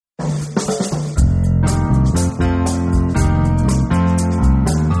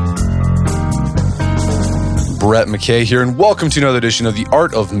Brett McKay here, and welcome to another edition of the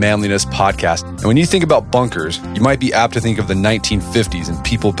Art of Manliness podcast. And when you think about bunkers, you might be apt to think of the 1950s and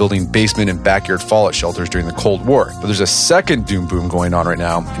people building basement and backyard fallout shelters during the Cold War. But there's a second doom boom going on right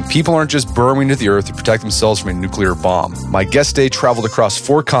now, and people aren't just burrowing into the earth to protect themselves from a nuclear bomb. My guest today traveled across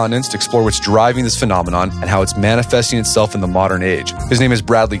 4 continents to explore what's driving this phenomenon and how it's manifesting itself in the modern age. His name is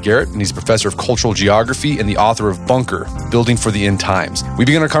Bradley Garrett, and he's a professor of cultural geography and the author of Bunker, Building for the End Times. We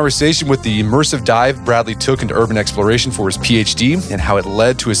begin our conversation with the immersive dive Bradley took into urban exploration for his PhD and how it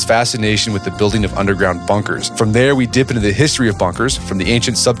led to his fascination with the building of underground bunkers. From there, we dip into the history of bunkers, from the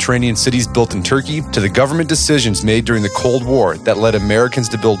ancient subterranean cities built in Turkey to the government decisions made during the Cold War that led Americans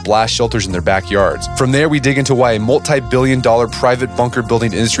to build blast shelters in their backyards. From there, we dig into why a multi-billion-dollar private bunker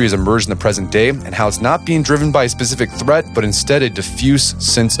building industry has emerged in the present day and how it's not being driven by a specific threat, but instead a diffuse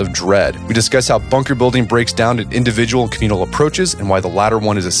sense of dread. We discuss how bunker building breaks down into individual and communal approaches and why the latter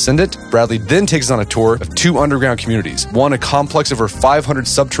one is ascendant. Bradley then takes us on a tour of 2 underground communities, one a complex of over 500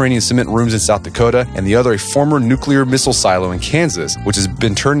 subterranean cement rooms in South Dakota, and the other a former nuclear missile silo in Kansas, which has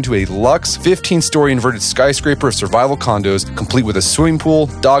been turned into a luxe 15-story inverted skyscraper of survival condos, complete with a swimming pool,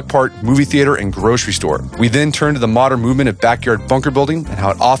 dog park, movie theater, and grocery store. We then turn to the modern movement of backyard bunker building and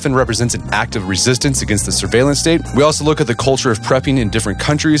how it often represents an act of resistance against the surveillance state. We also look at the culture of prepping in different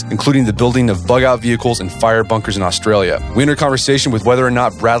countries, including the building of bug-out vehicles and fire bunkers in Australia. We enter a conversation with whether or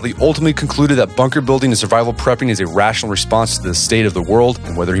not Bradley ultimately concluded that bunker building and survival prepping is a rational response to the state of the world,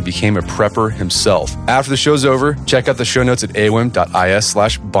 and whether he became a prepper himself. After the show's over, check out the show notes at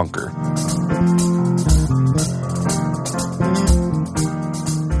aom.is/bunker.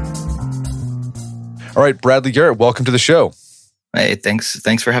 All right, Bradley Garrett, welcome to the show. Hey, thanks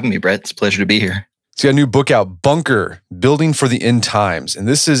for having me, Brett. It's a pleasure to be here. So you got a new book out, Bunker, Building for the End Times. And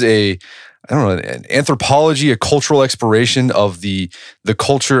this is an anthropology, a cultural exploration of the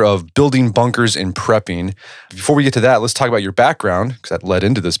culture of building bunkers and prepping. Before we get to that, let's talk about your background, because that led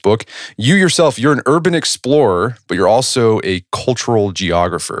into this book. You yourself, you're an urban explorer, but you're also a cultural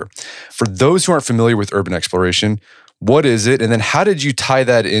geographer. For those who aren't familiar with urban exploration, what is it? And then how did you tie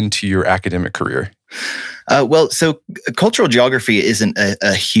that into your academic career? So cultural geography isn't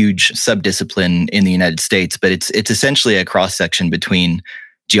a huge subdiscipline in the United States, but it's essentially a cross-section between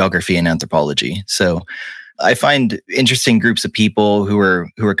geography and anthropology. So I find interesting groups of people who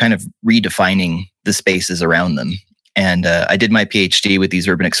are kind of redefining the spaces around them. And I did my PhD with these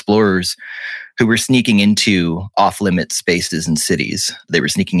urban explorers who were sneaking into off-limit spaces and cities. They were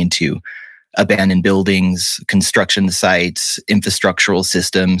sneaking into abandoned buildings, construction sites, infrastructural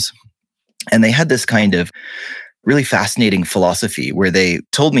systems. And they had this kind of really fascinating philosophy where they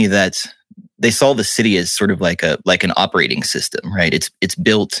told me that they saw the city as sort of like an operating system, right? It's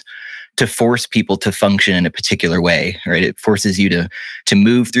built to force people to function in a particular way, right? It forces you to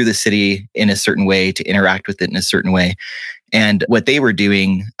move through the city in a certain way, to interact with it in a certain way. And what they were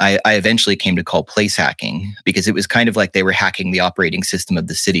doing, I eventually came to call place hacking, because it was kind of like they were hacking the operating system of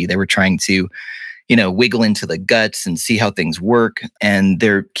the city. They were trying to, wiggle into the guts and see how things work. And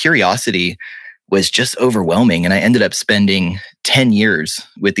their curiosity was just overwhelming. And I ended up spending 10 years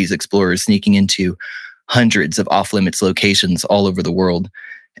with these explorers, sneaking into hundreds of off-limits locations all over the world,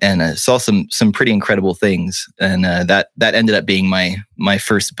 and saw some pretty incredible things. And that ended up being my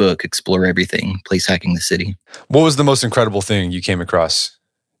first book, Explore Everything, Place Hacking the City. What was the most incredible thing you came across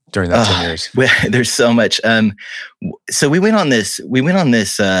during that 10 years? Well, there's so much. So we went on this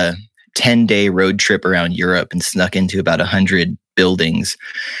 10-day road trip around Europe and snuck into about 100 buildings.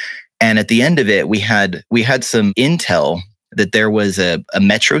 And at the end of it, we had some intel that there was a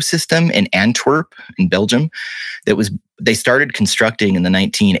metro system in Antwerp in Belgium they started constructing in the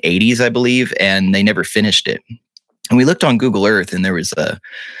 1980s, I believe, and they never finished it. And we looked on Google Earth, and there was a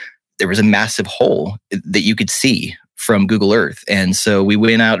massive hole that you could see from Google Earth. And so we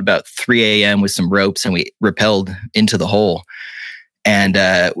went out about 3 a.m. with some ropes, and we rappelled into the hole. And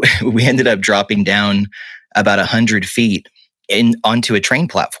we ended up dropping down about 100 feet onto a train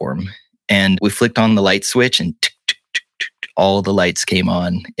platform. And we flicked on the light switch, and all the lights came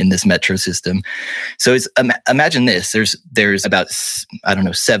on in this metro system. So imagine this: there's about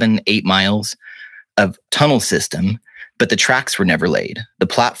 7-8 miles of tunnel system, but the tracks were never laid. The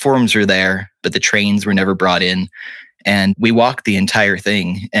platforms are there, but the trains were never brought in. And we walked the entire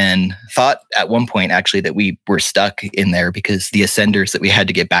thing and thought at one point actually that we were stuck in there because the ascenders that we had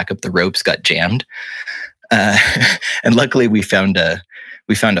to get back up the ropes got jammed. And luckily we found a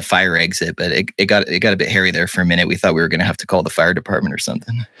fire exit, but it got a bit hairy there for a minute. We thought we were going to have to call the fire department or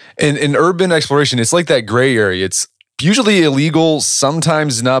something. In urban exploration, it's like that gray area. It's usually illegal,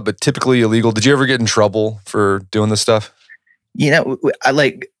 sometimes not, but typically illegal. Did you ever get in trouble for doing this stuff?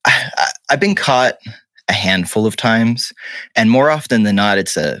 I've been caught a handful of times. And more often than not,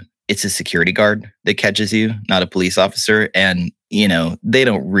 it's a security guard that catches you, not a police officer. And, they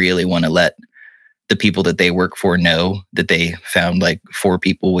don't really want to let the people that they work for know that they found like 4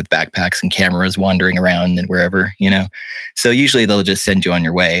 people with backpacks and cameras wandering around and wherever, So usually they'll just send you on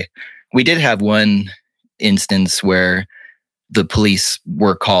your way. We did have one instance where the police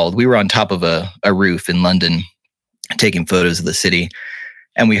were called. We were on top of a roof in London taking photos of the city.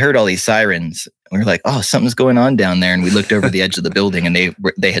 And we heard all these sirens. We were like, oh, something's going on down there. And we looked over the edge of the building and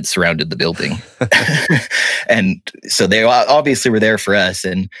they had surrounded the building. And so they obviously were there for us.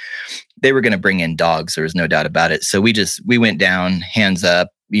 And they were going to bring in dogs. There was no doubt about it. So we went down, hands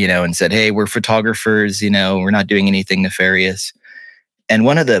up, and said, hey, we're photographers. We're not doing anything nefarious. And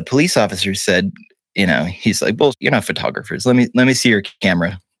one of the police officers said, he's like, well, you're not photographers. Let me see your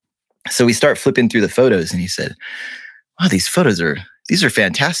camera. So we start flipping through the photos and he said, wow, these are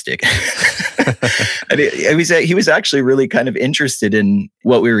fantastic. I mean, he was actually really kind of interested in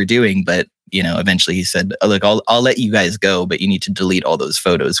what we were doing, but eventually he said, look, I'll let you guys go, but you need to delete all those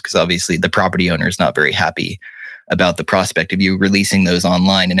photos because obviously the property owner is not very happy about the prospect of you releasing those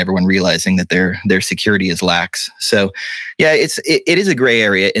online and everyone realizing that their security is lax. So yeah, it is a gray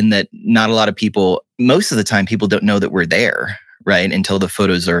area in that not a lot of people, most of the time people don't know that we're there, right? Until the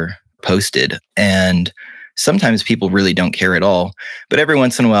photos are posted. And sometimes people really don't care at all. But every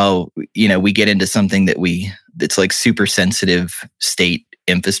once in a while, we get into something that's like super sensitive state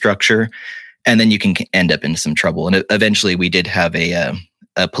infrastructure. And then you can end up in some trouble. And eventually we did have a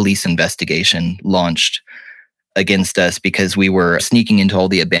police investigation launched against us because we were sneaking into all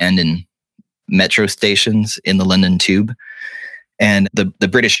the abandoned metro stations in the London Tube. And the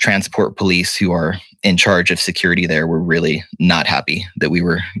British Transport Police, who are in charge of security there, were really not happy that we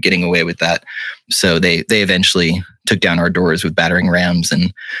were getting away with that. So they eventually took down our doors with battering rams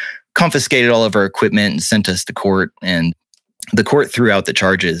and confiscated all of our equipment and sent us to court. And the court threw out the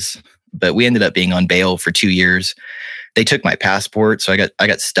charges, but we ended up being on bail for 2 years. They took my passport, so I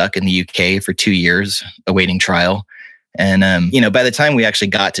got stuck in the UK for 2 years awaiting trial. And by the time we actually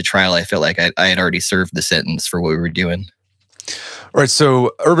got to trial, I felt like I had already served the sentence for what we were doing. All right,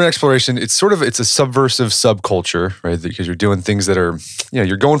 so urban exploration, it's a subversive subculture, right? Because you're doing things that are,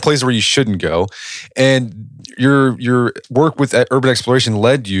 you're going places where you shouldn't go. And your work with urban exploration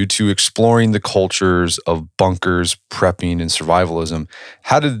led you to exploring the cultures of bunkers, prepping, and survivalism.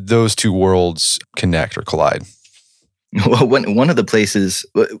 How did those two worlds connect or collide? Well, one of the places,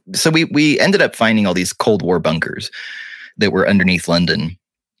 so we ended up finding all these Cold War bunkers that were underneath London.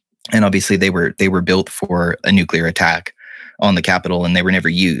 And obviously they were built for a nuclear attack on the capital, and they were never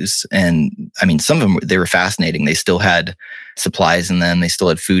used. And I mean, some of them, they were fascinating. They still had supplies in them. They still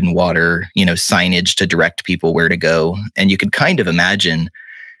had food and water, signage to direct people where to go. And you could kind of imagine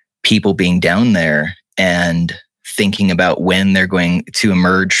people being down there and thinking about when they're going to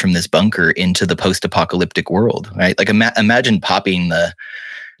emerge from this bunker into the post-apocalyptic world, right? Like imagine popping the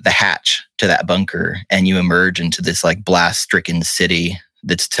hatch to that bunker and you emerge into this like blast-stricken city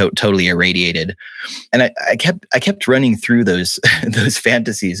that's totally irradiated. And I kept running through those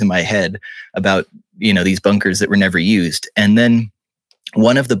fantasies in my head about, these bunkers that were never used. And then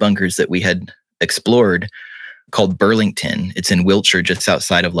one of the bunkers that we had explored, called Burlington, it's in Wiltshire, just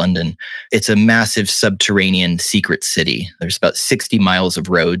outside of London. It's a massive subterranean secret city. There's about 60 miles of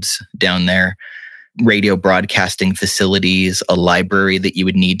roads down there, radio broadcasting facilities, a library that you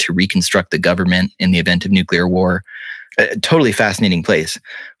would need to reconstruct the government in the event of nuclear war. A totally fascinating place.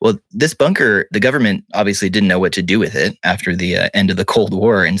 Well, this bunker, the government obviously didn't know what to do with it after the end of the Cold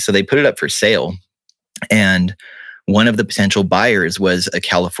War. And so they put it up for sale. And one of the potential buyers was a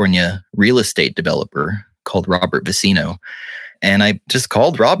California real estate developer called Robert Vicino. And I just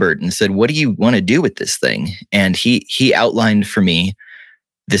called Robert and said, what do you want to do with this thing? And he outlined for me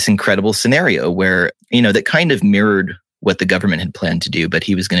this incredible scenario where, that kind of mirrored what the government had planned to do, but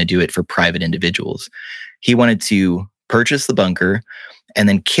he was going to do it for private individuals. He wanted to purchase the bunker and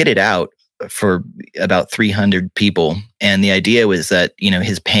then kit it out for about 300 people. And the idea was that,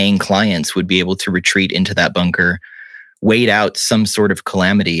 his paying clients would be able to retreat into that bunker, wait out some sort of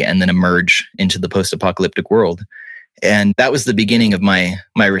calamity, and then emerge into the post-apocalyptic world. And that was the beginning of my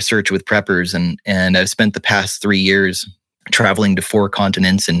research with preppers. And I've spent the past 3 years traveling to 4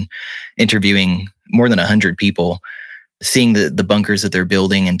 continents and interviewing more than 100 people, seeing the bunkers that they're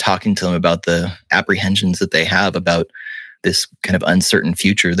building and talking to them about the apprehensions that they have about this kind of uncertain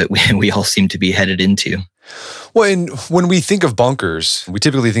future that we all seem to be headed into. Well, and when we think of bunkers, we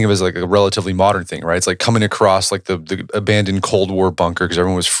typically think of it as like a relatively modern thing, right? It's like coming across like the abandoned Cold War bunker because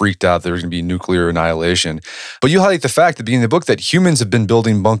everyone was freaked out there was going to be nuclear annihilation. But you highlight the fact at the beginning of the book that humans have been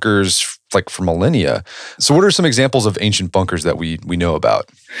building bunkers like for millennia. So what are some examples of ancient bunkers that we know about?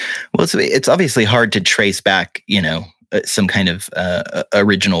 Well, it's obviously hard to trace back, some kind of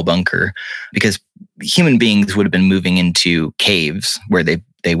original bunker, because human beings would have been moving into caves where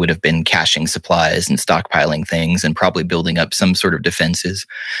they would have been caching supplies and stockpiling things and probably building up some sort of defenses.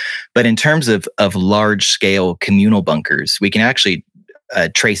 But in terms of large scale communal bunkers, we can actually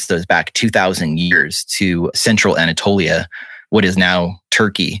trace those back 2,000 years to central Anatolia, what is now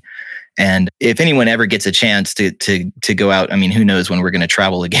Turkey. And if anyone ever gets a chance to go out, I mean, who knows when we're going to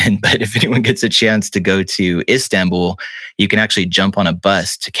travel again, but if anyone gets a chance to go to Istanbul, you can actually jump on a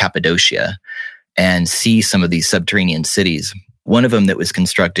bus to Cappadocia and see some of these subterranean cities. One of them that was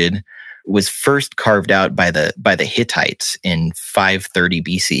constructed was first carved out by the Hittites in 530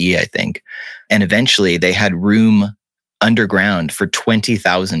 BCE, I think. And eventually they had room underground for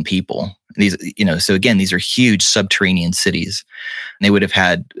 20,000 people. These, so again, these are huge subterranean cities. And they would have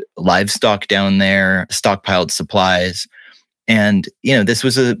had livestock down there, stockpiled supplies. And, this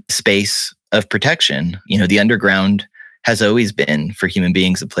was a space of protection. The underground has always been for human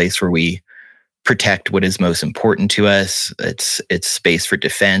beings a place where we protect what is most important to us. It's space for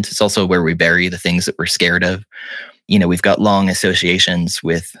defense. It's also where we bury the things that we're scared of. We've got long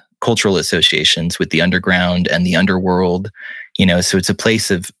cultural associations with the underground and the underworld, so it's a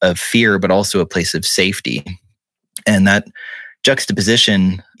place of fear, but also a place of safety. And that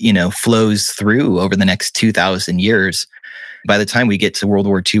juxtaposition, flows through over the next 2,000 years. By the time we get to World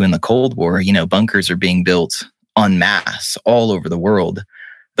War II and the Cold War, bunkers are being built en masse all over the world.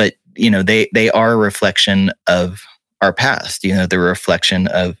 But, they are a reflection of our past. They're a reflection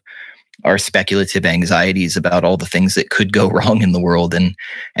of our speculative anxieties about all the things that could go wrong in the world.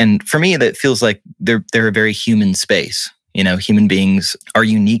 And for me, that feels like they're a very human space. Human beings are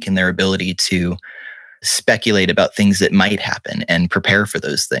unique in their ability to speculate about things that might happen and prepare for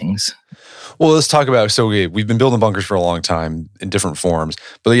those things. Well, let's talk about, we've been building bunkers for a long time in different forms,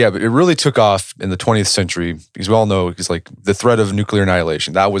 but it really took off in the 20th century because we all know it's like the threat of nuclear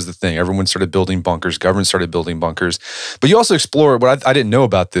annihilation. That was the thing. Everyone started building bunkers. Government started building bunkers. But you also explore, what I didn't know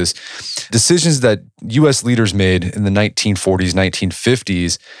about this, decisions that U.S. leaders made in the 1940s,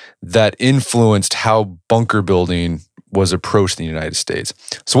 1950s that influenced how bunker building was approached in the United States.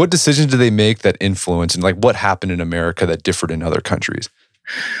 So what decisions did they make that influenced, and what happened in America that differed in other countries?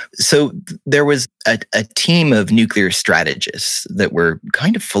 So there was a team of nuclear strategists that were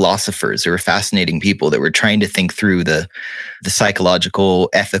kind of philosophers. They were fascinating people that were trying to think through the psychological,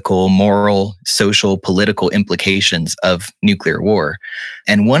 ethical, moral, social, political implications of nuclear war.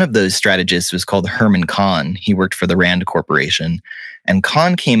 And one of those strategists was called Herman Kahn. He worked for the Rand Corporation. And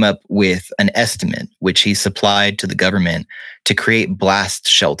Kahn came up with an estimate, which he supplied to the government to create blast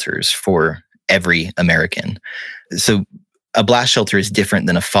shelters for every American. So a blast shelter is different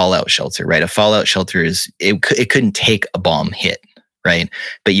than a fallout shelter, right? A fallout shelter it couldn't take a bomb hit, right?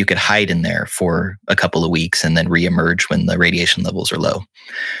 But you could hide in there for a couple of weeks and then reemerge when the radiation levels are low.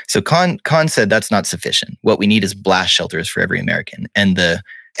 So Kahn said that's not sufficient. What we need is blast shelters for every American. And the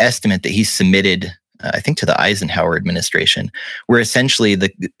estimate that he submitted, I think, to the Eisenhower administration, were essentially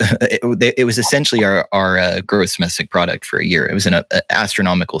it was essentially our gross domestic product for a year. It was an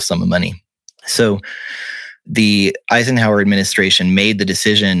astronomical sum of money. So the Eisenhower administration made the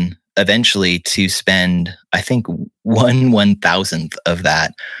decision eventually to spend, I think, 1/1000th of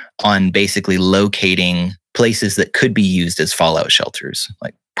that on basically locating places that could be used as fallout shelters,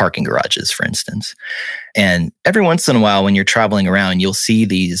 like parking garages, for instance. And every once in a while, when you're traveling around, you'll see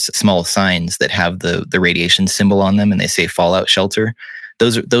these small signs that have the radiation symbol on them, and they say fallout shelter.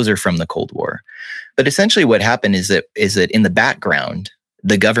 Those are from the Cold War. But essentially what happened is that in the background,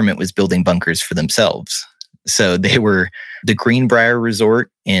 the government was building bunkers for themselves. So they were the Greenbrier Resort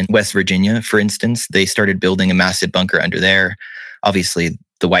in West Virginia, for instance. They started building a massive bunker under there. Obviously,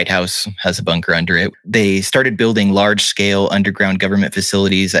 the White House has a bunker under it. They started building large-scale underground government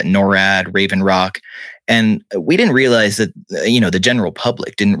facilities at NORAD, Raven Rock. And we didn't realize that, the general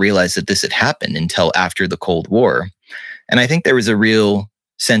public didn't realize that this had happened until after the Cold War. And I think there was a real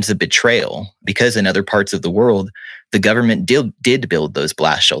sense of betrayal because in other parts of the world, the government did build those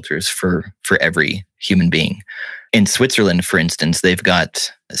blast shelters for every human being. In Switzerland, for instance, they've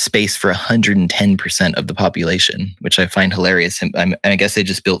got space for 110% of the population, which I find hilarious. And I guess they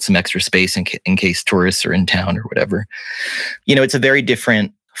just built some extra space in case tourists are in town or whatever. It's a very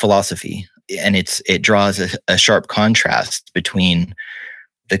different philosophy, and it draws a sharp contrast between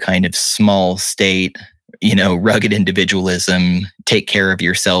the kind of small state, rugged individualism, take care of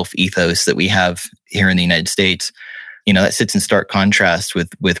yourself ethos that we have here in the United States. That sits in stark contrast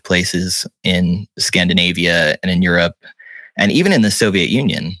with places in Scandinavia and in Europe And even in the Soviet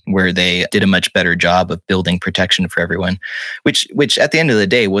Union, where they did a much better job of building protection for everyone, which at the end of the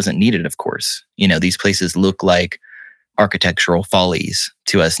day wasn't needed, of course. These places look like architectural follies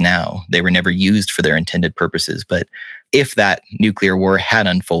to us now. They were never used for their intended purposes. But if that nuclear war had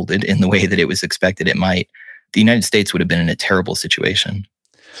unfolded in the way that it was expected it might, the United States would have been in a terrible situation.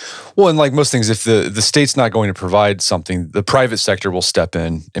 Well, and like most things, if the state's not going to provide something, the private sector will step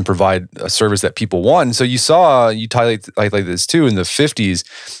in and provide a service that people want. And so you highlight this too, in the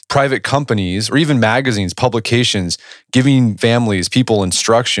 50s, private companies or even magazines, publications, giving people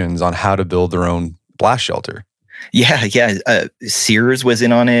instructions on how to build their own blast shelter. Yeah. Sears was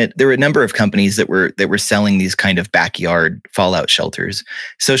in on it. There were a number of companies that were selling these kind of backyard fallout shelters.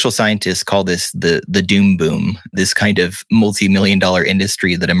 Social scientists call this the doom boom, this kind of multi-million-dollar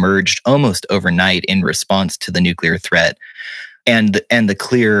industry that emerged almost overnight in response to the nuclear threat and the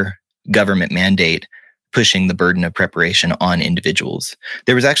clear government mandate pushing the burden of preparation on individuals.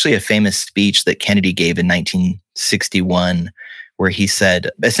 There was actually a famous speech that Kennedy gave in 1961 where he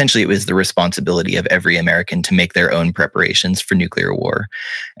said, essentially, it was the responsibility of every American to make their own preparations for nuclear war.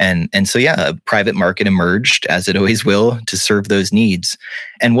 And so, a private market emerged, as it always will, to serve those needs.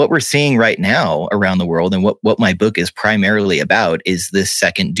 And what we're seeing right now around the world, and what my book is primarily about, is this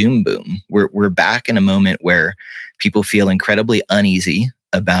second doom boom. We're back in a moment where people feel incredibly uneasy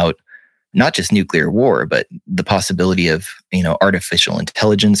about not just nuclear war, but the possibility of, artificial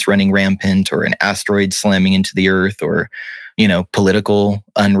intelligence running rampant, or an asteroid slamming into the earth, or political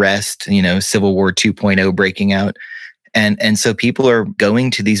unrest, Civil War 2.0 breaking out. And so people are going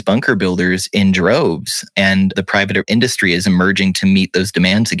to these bunker builders in droves, and the private industry is emerging to meet those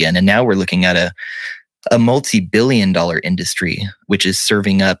demands again. And now we're looking at a multi-billion-dollar industry, which is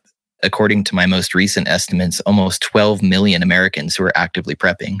serving up, according to my most recent estimates, almost 12 million Americans who are actively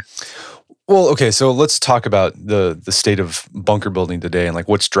prepping. Well, okay, so let's talk about the state of bunker building today and like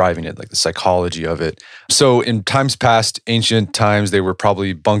what's driving it, like the psychology of it. So in times past, ancient times, they were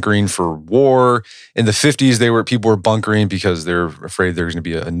probably bunkering for war. In the 50s, people were bunkering because they're afraid there's going to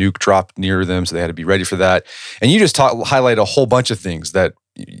be a nuke dropped near them, so they had to be ready for that. And you just highlight a whole bunch of things that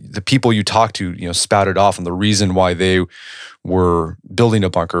the people you talk to, spouted off on the reason why they were building a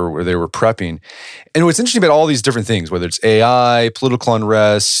bunker, where they were prepping. And what's interesting about all these different things, whether it's AI, political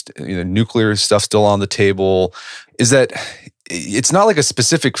unrest, nuclear stuff still on the table, is that it's not like a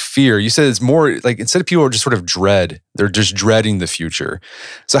specific fear. You said it's more like, instead of people are just sort of dread, they're just dreading the future.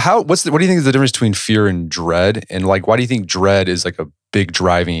 So what do you think is the difference between fear and dread? And like, why do you think dread is like a big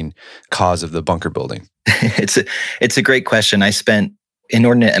driving cause of the bunker building? It's a great question. I spent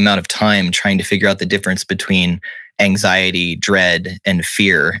inordinate amount of time trying to figure out the difference between anxiety, dread, and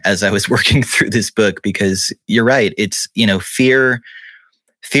fear as I was working through this book, because you're right. It's, fear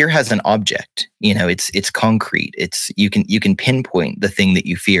has an object, it's concrete. You can pinpoint the thing that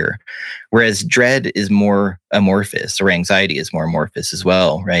you fear. Whereas dread is more amorphous, or anxiety is more amorphous as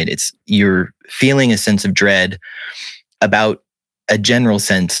well, right? You're feeling a sense of dread about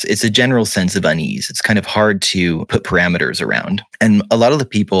it's a general sense of unease. It's kind of hard to put parameters around. And a lot of the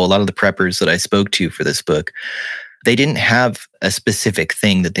preppers that I spoke to for this book, they didn't have a specific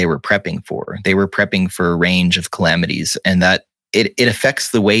thing that they were prepping for. They were prepping for a range of calamities, and that it affects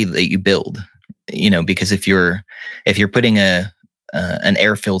the way that you build. Because if you're putting an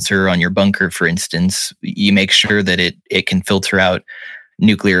air filter on your bunker, for instance, you make sure that it can filter out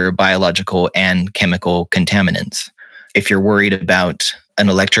nuclear, biological, and chemical contaminants. If you're worried about an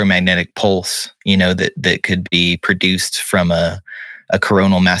electromagnetic pulse, that could be produced from a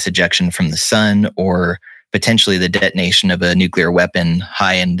coronal mass ejection from the sun, or potentially the detonation of a nuclear weapon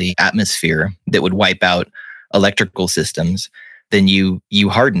high in the atmosphere that would wipe out electrical systems, then you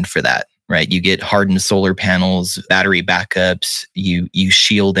harden for that, right? You get hardened solar panels, battery backups, you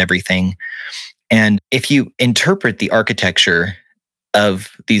shield everything. And if you interpret the architecture of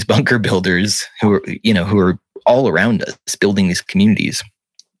these bunker builders who are all around us, building these communities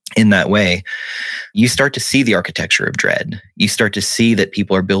in that way, you start to see the architecture of dread. You start to see that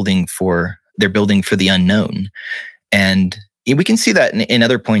people are building for the unknown. And we can see that in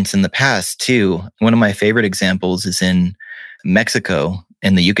other points in the past too. One of my favorite examples is in Mexico,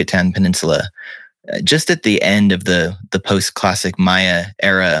 in the Yucatan Peninsula, just at the end of the post-classic Maya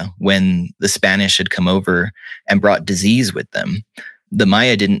era, when the Spanish had come over and brought disease with them. The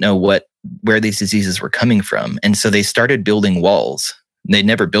Maya didn't know where these diseases were coming from. And so they started building walls. They'd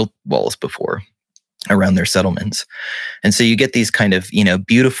never built walls before around their settlements. And so you get these kind of,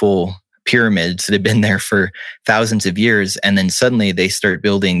 beautiful pyramids that have been there for thousands of years. And then suddenly they start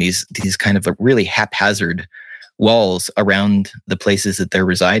building these kind of really haphazard walls around the places that they're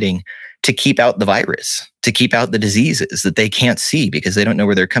residing, to keep out the virus, to keep out the diseases that they can't see because they don't know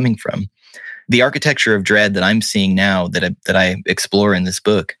where they're coming from. The architecture of dread that I'm seeing now, that I explore in this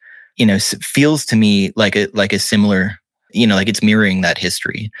book, feels to me like a similar, like it's mirroring that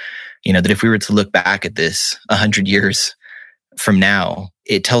history. That if we were to look back at this 100 years from now,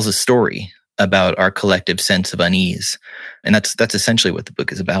 it tells a story about our collective sense of unease. And that's essentially what the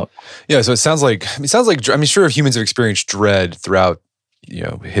book is about. Yeah. So it sounds like, sure, humans have experienced dread throughout,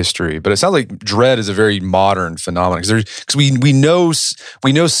 history, but it sounds like dread is a very modern phenomenon because we know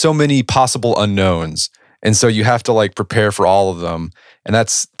so many possible unknowns. And so you have to like prepare for all of them. And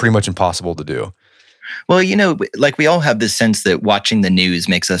that's pretty much impossible to do. Well, like we all have this sense that watching the news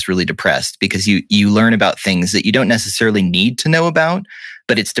makes us really depressed because you learn about things that you don't necessarily need to know about,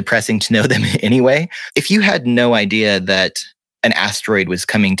 but it's depressing to know them anyway. If you had no idea that an asteroid was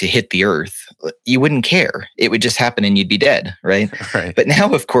coming to hit the Earth, you wouldn't care. It would just happen and you'd be dead, right? Right. But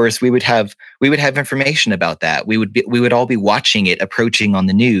now, of course, we would have information about that. We would all be watching it approaching on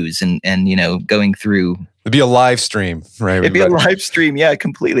the news and going through. It'd be a live stream, right? It'd be a live stream, yeah,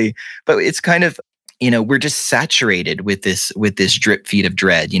 completely. But it's kind of, we're just saturated with this drip feed of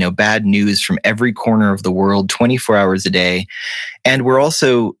dread, bad news from every corner of the world, 24 hours a day. And we're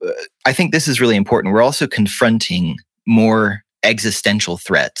also, I think this is really important, we're also confronting more existential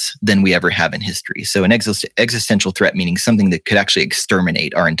threats than we ever have in history. So an existential threat meaning something that could actually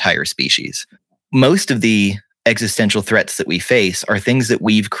exterminate our entire species. Most of the existential threats that we face are things that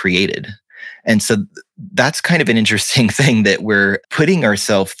we've created. And so that's kind of an interesting thing, that we're putting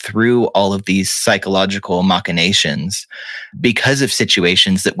ourselves through all of these psychological machinations because of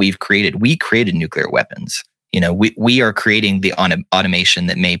situations that we've created. We created nuclear weapons. We are creating the automation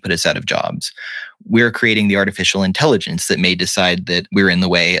that may put us out of jobs. We're creating the artificial intelligence that may decide that we're in the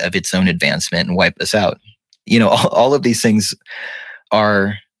way of its own advancement and wipe us out. All of these things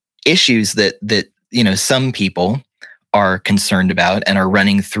are issues that some people are concerned about and are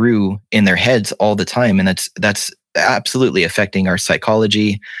running through in their heads all the time. And that's absolutely affecting our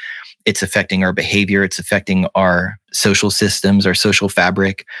psychology. It's affecting our behavior. It's affecting our social systems, our social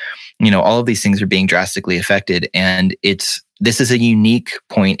fabric. All of these things are being drastically affected. And this is a unique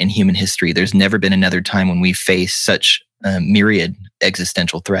point in human history. There's never been another time when we face such myriad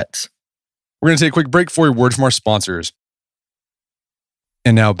existential threats. We're going to take a quick break for a word from our sponsors.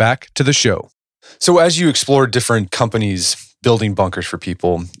 And now back to the show. So as you explore different companies building bunkers for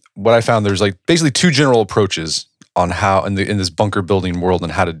people, what I found, there's like basically two general approaches on how in this bunker building world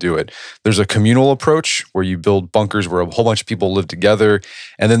and how to do it. There's a communal approach where you build bunkers where a whole bunch of people live together.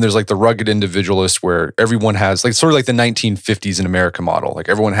 And then there's like the rugged individualist where everyone has like sort of like the 1950s in America model. Like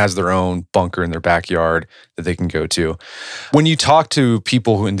everyone has their own bunker in their backyard that they can go to. When you talk to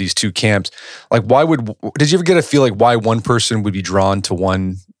people who in these two camps, like did you ever get a feel like why one person would be drawn to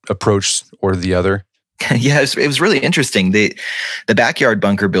one approach or the other? Yeah, it was really interesting. The backyard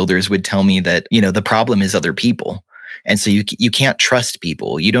bunker builders would tell me that, the problem is other people. And so you can't trust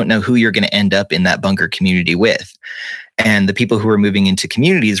people. You don't know who you're going to end up in that bunker community with. And the people who are moving into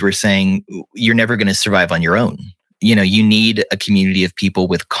communities were saying, you're never going to survive on your own. You need a community of people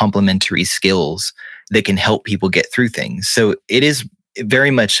with complementary skills that can help people get through things. So it is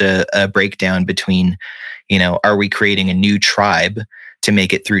very much a breakdown between, are we creating a new tribe to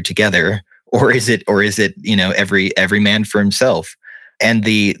make it through together? Or is it, every man for himself? And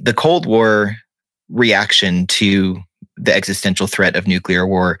the Cold War reaction to the existential threat of nuclear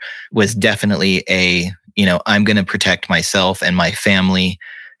war was definitely I'm going to protect myself and my family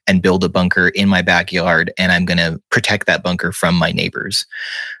and build a bunker in my backyard, and I'm going to protect that bunker from my neighbors.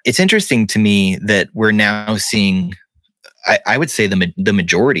 It's interesting to me that we're now seeing, I would say the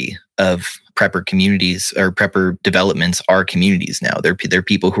majority of prepper communities or prepper developments are communities now. They're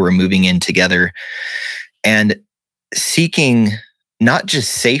people who are moving in together and seeking not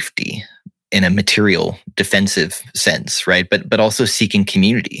just safety in a material defensive sense, right? But also seeking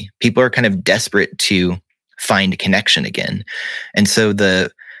community. People are kind of desperate to find connection again. And so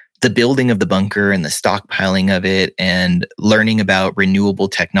the building of the bunker and the stockpiling of it and learning about renewable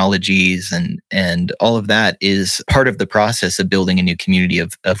technologies and all of that is part of the process of building a new community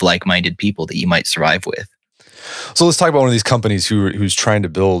of like-minded people that you might survive with. So let's talk about one of these companies who's trying to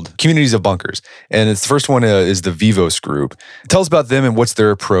build communities of bunkers. And the first one is the Vivos Group. Tell us about them and what's their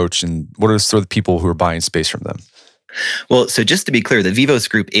approach and what are sort of the people who are buying space from them. Well, so just to be clear, the Vivos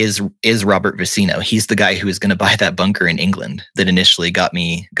Group is Robert Vicino. He's the guy who was going to buy that bunker in England that initially got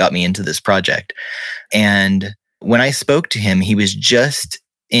me into this project. And when I spoke to him, he was just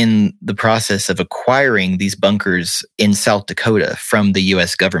in the process of acquiring these bunkers in South Dakota from the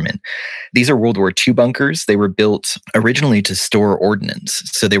US government. These are World War II bunkers. They were built originally to store ordnance.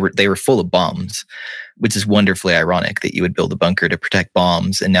 So they were full of bombs, which is wonderfully ironic that you would build a bunker to protect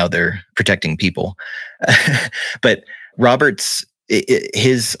bombs and now they're protecting people. But Robert's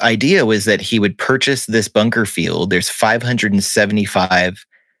his idea was that he would purchase this bunker field. There's 575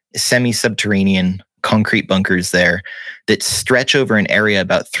 semi-subterranean concrete bunkers there that stretch over an area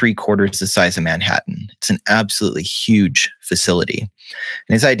about 3/4 the size of Manhattan. It's an absolutely huge facility.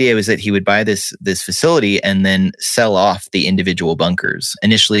 And his idea was that he would buy this facility and then sell off the individual bunkers.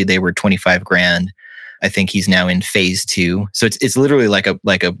 Initially, they were $25,000. I think he's now in phase 2. So it's literally like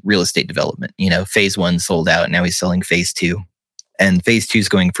a real estate development. Phase 1 sold out. Now he's selling phase 2. And phase 2 is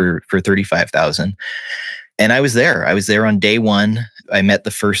going for $35,000. And I was there. I was there on day 1. I met the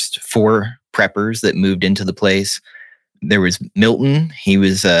first 4 preppers that moved into the place. There was Milton. He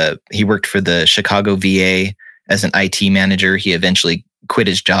worked for the Chicago VA as an IT manager. He eventually quit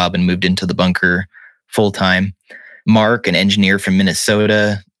his job and moved into the bunker full time. Mark, an engineer from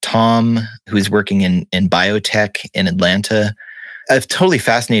Minnesota. Tom, who is working in biotech in Atlanta. A totally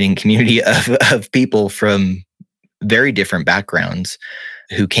fascinating community of people from very different backgrounds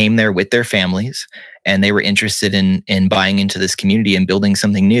who came there with their families, and they were interested in buying into this community and building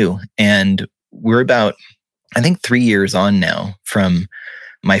something new. And we're about, I think, 3 years on now from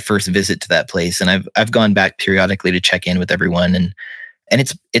my first visit to that place. And I've gone back periodically to check in with everyone, and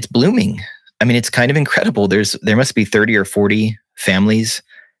it's blooming. I mean, it's kind of incredible. There must be 30 or 40 families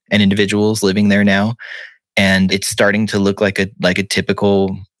and individuals living there now. And it's starting to look like a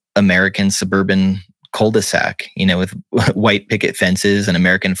typical American suburban cul-de-sac, with white picket fences and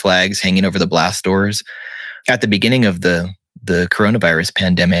American flags hanging over the blast doors. At the beginning of the coronavirus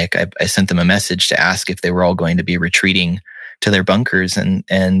pandemic, I sent them a message to ask if they were all going to be retreating to their bunkers.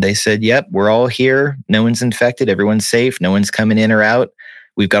 And they said, yep, we're all here. No one's infected. Everyone's safe. No one's coming in or out.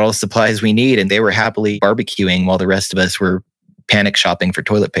 We've got all the supplies we need. And they were happily barbecuing while the rest of us were panic shopping for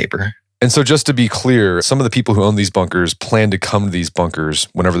toilet paper. And so just to be clear, some of the people who own these bunkers plan to come to these bunkers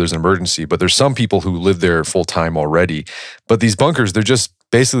whenever there's an emergency, but there's some people who live there full time already. But these bunkers, they're just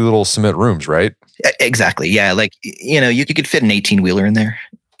basically little cement rooms, right? Exactly. Yeah. Like, you could fit an 18-wheeler in there.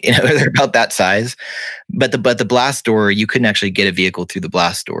 They're about that size. But the blast door, you couldn't actually get a vehicle through the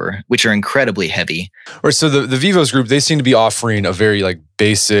blast door, which are incredibly heavy. All right, so the Vivos group, they seem to be offering a very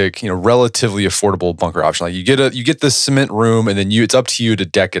basic, relatively affordable bunker option. Like you get this cement room, and then it's up to you to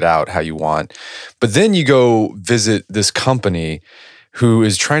deck it out how you want. But then you go visit this company who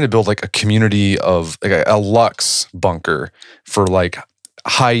is trying to build a community of a luxe bunker for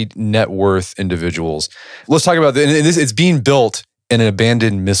high net worth individuals. Let's talk about this. It's being built in an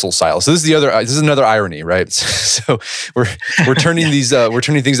abandoned missile silo. So this is another irony, right? So we're turning things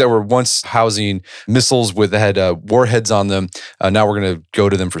that were once housing missiles that had warheads on them. Now we're going to go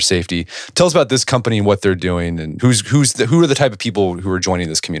to them for safety. Tell us about this company and what they're doing, and who are the type of people who are joining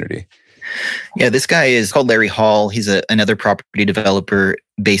this community. Yeah, this guy is called Larry Hall. He's another property developer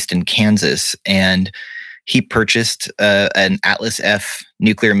based in Kansas, and he purchased an Atlas F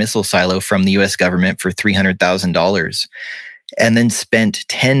nuclear missile silo from the U.S. government for $300,000. And then spent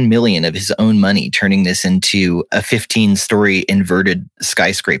 $10 million of his own money turning this into a 15-story inverted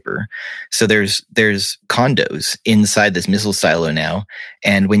skyscraper. So there's condos inside this missile silo now.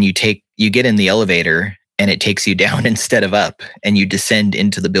 And when you get in the elevator and it takes you down instead of up, and you descend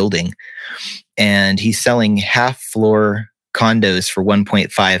into the building. And he's selling half-floor condos for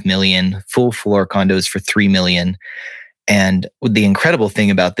 $1.5 million, full-floor condos for $3 million. And the incredible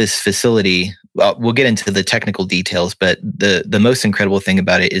thing about this facility, well, we'll get into the technical details, but the most incredible thing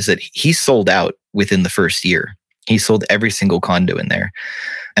about it is that he sold out within the first year. He sold every single condo in there,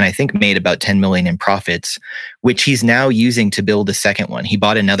 and I think made about $10 million in profits, which he's now using to build a second one. He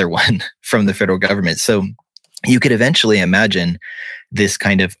bought another one from the federal government. So you could eventually imagine this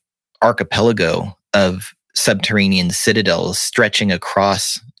kind of archipelago of subterranean citadels stretching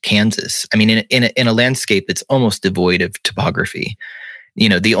across Kansas. I mean, in a landscape that's almost devoid of topography.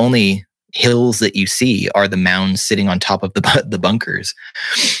 The only hills that you see are the mounds sitting on top of the bunkers.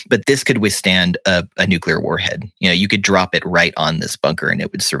 But this could withstand a nuclear warhead. You could drop it right on this bunker and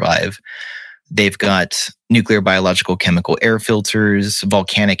it would survive. They've got nuclear, biological, chemical air filters,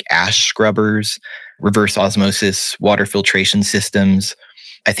 volcanic ash scrubbers, reverse osmosis, water filtration systems.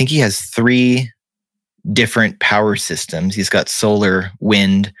 I think he has 3 different power systems. He's got solar,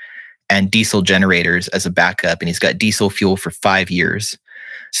 wind, and diesel generators as a backup, and he's got diesel fuel for 5 years.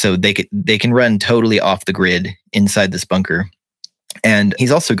 So they can run totally off the grid inside this bunker. And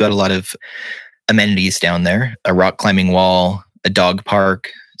he's also got a lot of amenities down there, a rock climbing wall, a dog park,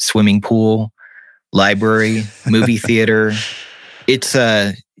 swimming pool, library, movie theater. It's,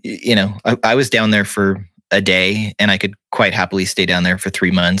 I was down there for a day, and I could quite happily stay down there for 3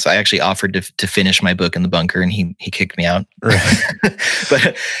 months. I actually offered to finish my book in the bunker, and he kicked me out. Right.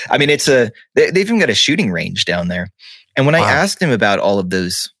 But I mean, they've even got a shooting range down there. And when I asked him about all of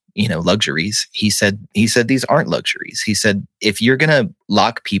those, luxuries, he said these aren't luxuries. He said, if you're going to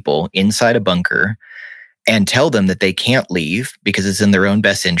lock people inside a bunker and tell them that they can't leave because it's in their own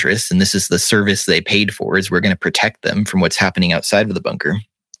best interest, and this is the service they paid for, is we're going to protect them from what's happening outside of the bunker,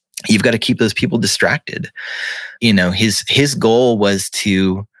 you've got to keep those people distracted. His goal was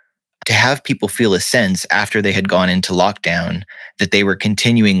to have people feel a sense after they had gone into lockdown that they were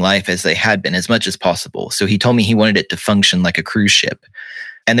continuing life as they had been as much as possible. So he told me he wanted it to function like a cruise ship.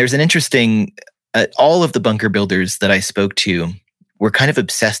 And there's an interesting, all of the bunker builders that I spoke to were kind of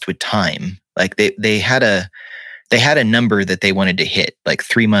obsessed with time. Like they had a number that they wanted to hit, like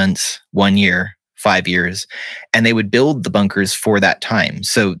 3 months, 1 year, 5 years, and they would build the bunkers for that time.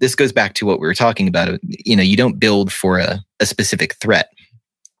 So this goes back to what we were talking about. You don't build for a specific threat.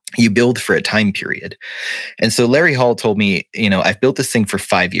 You build for a time period. And so Larry Hall told me, I've built this thing for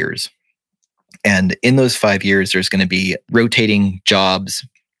 5 years. And in those 5 years, there's going to be rotating jobs.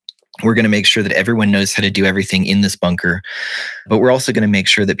 We're going to make sure that everyone knows how to do everything in this bunker, but we're also going to make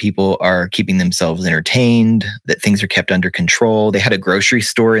sure that people are keeping themselves entertained, that things are kept under control. They had a grocery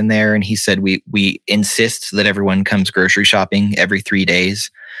store in there, and he said, we insist that everyone comes grocery shopping every 3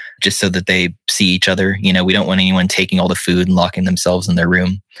 days, just so that they see each other. We don't want anyone taking all the food and locking themselves in their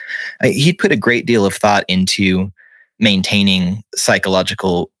room. He'd put a great deal of thought into maintaining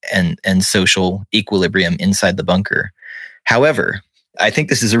psychological and social equilibrium inside the bunker. However, I think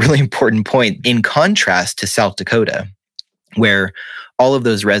this is a really important point in contrast to South Dakota, where all of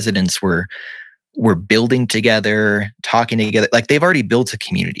those residents were building together, talking together, like they've already built a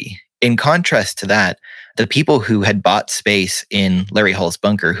community. In contrast to that, the people who had bought space in Larry Hall's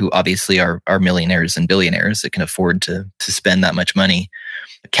bunker, who obviously are millionaires and billionaires that can afford to spend that much money,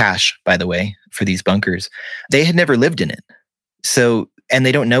 cash, by the way, for these bunkers, they had never lived in it. So, and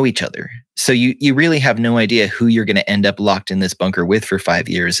they don't know each other. So you really have no idea who you're going to end up locked in this bunker with for 5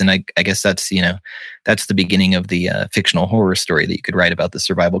 years. And I guess that's the beginning of the fictional horror story that you could write about the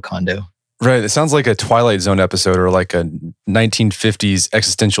survival condo. Right. It sounds like a Twilight Zone episode or like a 1950s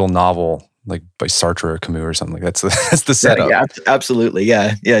existential novel, like by Sartre or Camus or something. That's the setup. Yeah, absolutely.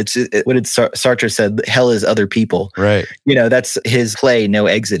 Yeah. It's what did Sartre said? Hell is other people. Right. That's his play. No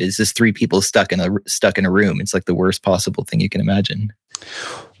Exit is just three people stuck in a room. It's like the worst possible thing you can imagine.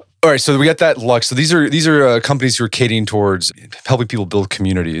 All right, so we got that luxe. So these are companies who are catering towards helping people build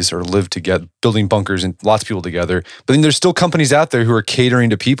communities or live together, building bunkers and lots of people together. But then there's still companies out there who are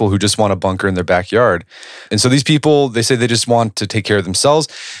catering to people who just want a bunker in their backyard. And so these people, they say they just want to take care of themselves.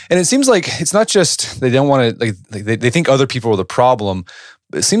 And it seems like it's not just they don't want to, like they think other people are the problem.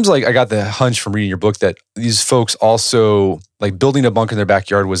 It seems like I got the hunch from reading your book that these folks also, like building a bunker in their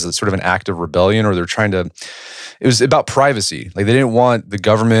backyard was sort of an act of rebellion, or it was about privacy. Like they didn't want the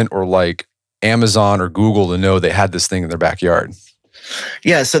government or like Amazon or Google to know they had this thing in their backyard.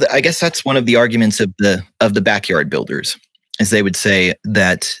 Yeah, so I guess that's one of the arguments of the backyard builders, is they would say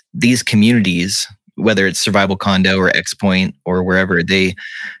that these communities, whether it's Survival Condo or X Point or wherever,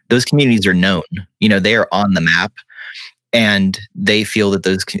 those communities are known. They are on the map. And they feel that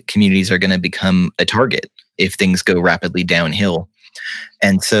those communities are going to become a target if things go rapidly downhill.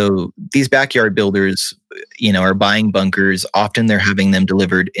 And so these backyard builders, are buying bunkers. Often they're having them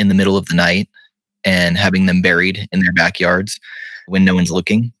delivered in the middle of the night and having them buried in their backyards when no one's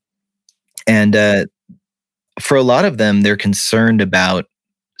looking. And for a lot of them, they're concerned about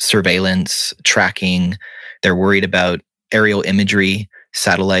surveillance, tracking. They're worried about aerial imagery,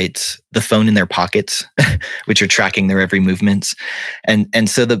 satellites, the phone in their pockets, which are tracking their every movements. And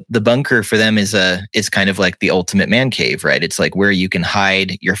so the bunker for them is kind of like the ultimate man cave, right? It's like where you can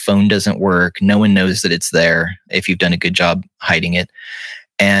hide, your phone doesn't work, no one knows that it's there if you've done a good job hiding it.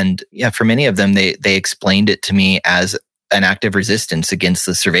 And yeah, for many of them, they explained it to me as an act of resistance against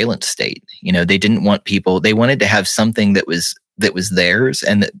the surveillance state. They didn't want people, they wanted to have something that was theirs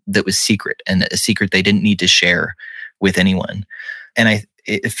and that was secret, and a secret they didn't need to share with anyone. And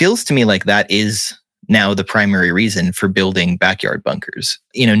it feels to me like that is now the primary reason for building backyard bunkers.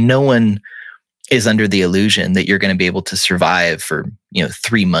 No one is under the illusion that you're going to be able to survive for,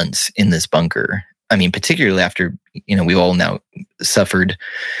 3 months in this bunker. I mean, particularly after, we've all now suffered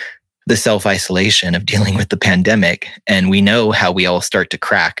the self-isolation of dealing with the pandemic, and we know how we all start to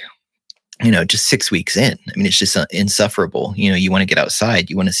crack just 6 weeks in. I mean, it's just insufferable. You want to get outside,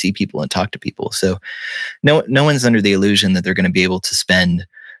 you want to see people and talk to people. So no one's under the illusion that they're going to be able to spend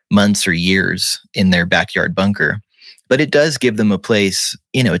months or years in their backyard bunker. But it does give them a place,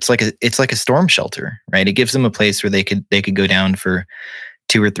 it's like a storm shelter, right? It gives them a place where they could go down for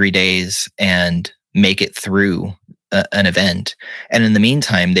 2 or 3 days and make it through an event. And in the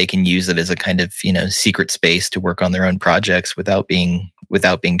meantime, they can use it as a kind of, secret space to work on their own projects without being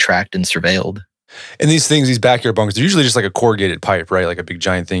tracked and surveilled. And these backyard bunkers, they're usually just like a corrugated pipe, right? Like a big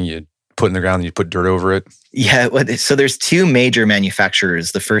giant thing you put in the ground and you put dirt over it. Yeah. So there's 2 major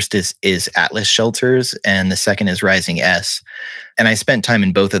manufacturers. The first is Atlas Shelters and the second is Rising S. And I spent time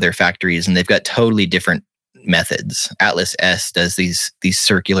in both of their factories and they've got totally different methods. Atlas S does these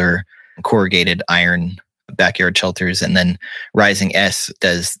circular corrugated iron backyard shelters, and then Rising S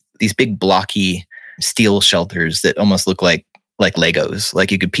does these big blocky steel shelters that almost look like Legos,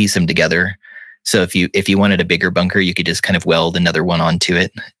 like you could piece them together. So if you wanted a bigger bunker, you could just kind of weld another one onto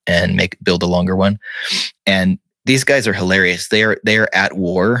it and build a longer one. And these guys are hilarious. They are at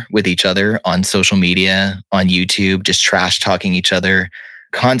war with each other on social media, on YouTube, just trash talking each other,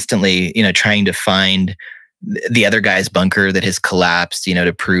 constantly, trying to find the other guy's bunker that has collapsed,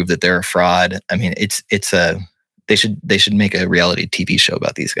 to prove that they're a fraud. I mean, they should make a reality TV show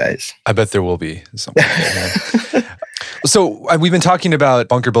about these guys. I bet there will be something. So we've been talking about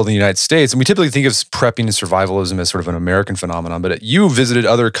bunker building in the United States, and we typically think of prepping and survivalism as sort of an American phenomenon, but you visited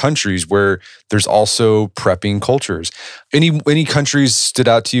other countries where there's also prepping cultures. Any countries stood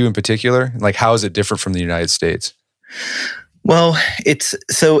out to you in particular? Like, how is it different from the United States? Well, it's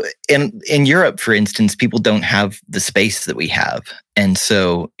so in Europe, for instance, people don't have the space that we have. And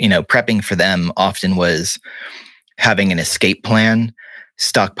so, prepping for them often was having an escape plan,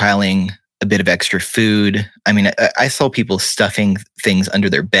 stockpiling a bit of extra food. I mean, I saw people stuffing things under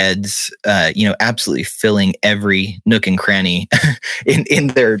their beds, absolutely filling every nook and cranny in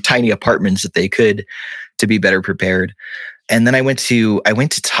their tiny apartments that they could to be better prepared. And then I went to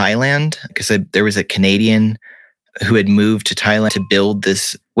Thailand because there was a Canadian who had moved to Thailand to build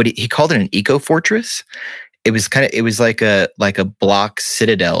this, what he called it, an eco fortress. It was like a block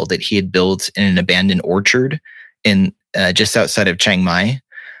citadel that he had built in an abandoned orchard in just outside of Chiang Mai.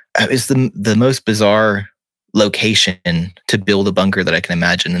 It was the most bizarre location to build a bunker that I can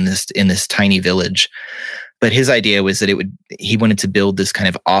imagine in this tiny village. But his idea was that he wanted to build this kind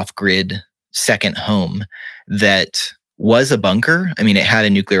of off-grid second home that was a bunker. I mean, it had a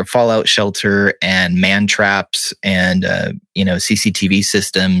nuclear fallout shelter and man traps and CCTV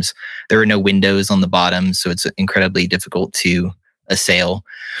systems. There were no windows on the bottom, so it's incredibly difficult to assail.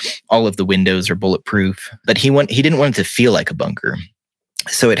 All of the windows are bulletproof, but he didn't want it to feel like a bunker.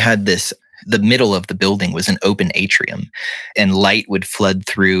 So it had the middle of the building was an open atrium, and light would flood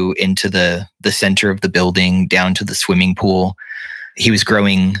through into the center of the building down to the swimming pool. He was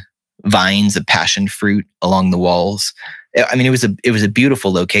growing vines of passion fruit along the walls. I mean, it was a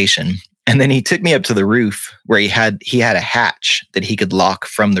beautiful location. And then he took me up to the roof where he had a hatch that he could lock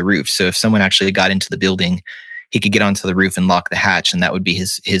from the roof. So if someone actually got into the building, he could get onto the roof and lock the hatch, and that would be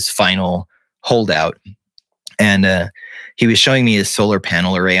his final holdout. And he was showing me his solar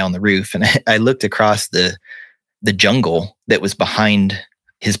panel array on the roof, and I looked across the jungle that was behind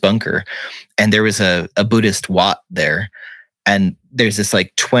his bunker, and there was a Buddhist Wat there. And there's this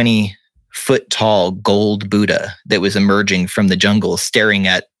like 20-foot tall gold Buddha that was emerging from the jungle staring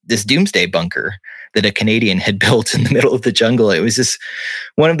at this doomsday bunker that a Canadian had built in the middle of the jungle. It was just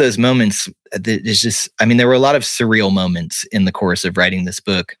one of those moments that is just, I mean, there were a lot of surreal moments in the course of writing this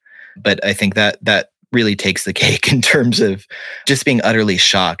book, but I think that really takes the cake in terms of just being utterly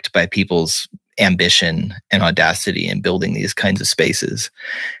shocked by people's ambition and audacity in building these kinds of spaces.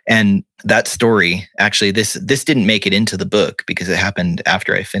 And that story, actually, this didn't make it into the book because it happened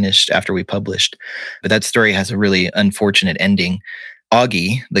after we published. But that story has a really unfortunate ending.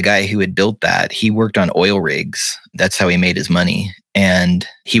 Augie, the guy who had built that, he worked on oil rigs. That's how he made his money. And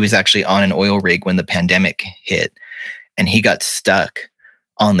he was actually on an oil rig when the pandemic hit. And he got stuck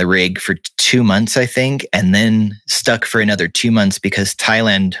on the rig for 2 months, I think, and then stuck for another 2 months because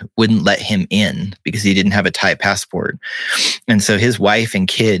Thailand wouldn't let him in because he didn't have a Thai passport. And so his wife and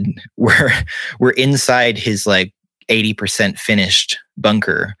kid were inside his like 80% finished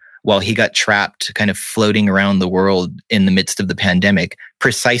bunker while he got trapped kind of floating around the world in the midst of the pandemic,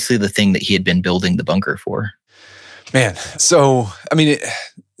 precisely the thing that he had been building the bunker for. Man, so, I mean,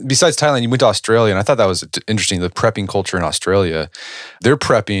 besides Thailand, you went to Australia, and I thought that was interesting. The prepping culture in Australia, they're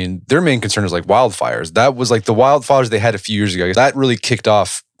prepping, their main concern is like wildfires. That was like the wildfires they had a few years ago. That really kicked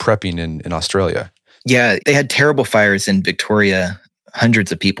off prepping in Australia. Yeah, they had terrible fires in Victoria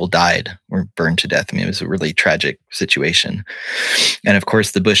hundreds of people died or burned to death. I mean, it was a really tragic situation. And of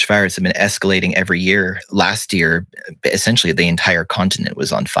course, the bushfires have been escalating every year. Last year, essentially the entire continent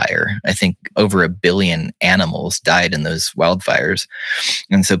was on fire. I think over 1 billion animals died in those wildfires.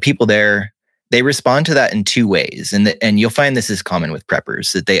 And so people there, they respond to that in two ways. And you'll find this is common with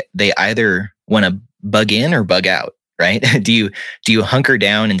preppers, that they either want to bug in or bug out. Right? Do you hunker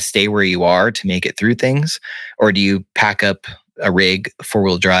down and stay where you are to make it through things? Or do you pack up a rig,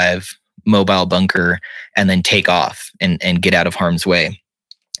 4-wheel drive, mobile bunker, and then take off and get out of harm's way?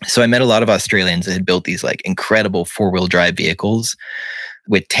 So I met a lot of Australians that had built these like incredible 4-wheel drive vehicles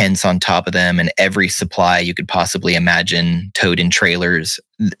with tents on top of them and every supply you could possibly imagine towed in trailers.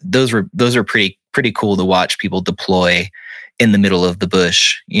 Those are pretty cool to watch people deploy in the middle of the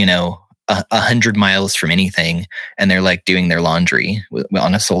bush, 100 miles from anything, and they're like doing their laundry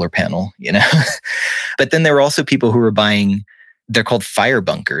on a solar panel, But then there were also people who were buying, they're called fire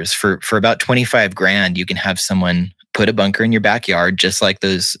bunkers. For about 25 grand, you can have someone put a bunker in your backyard, just like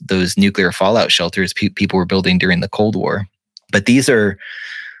those nuclear fallout shelters people were building during the Cold War. But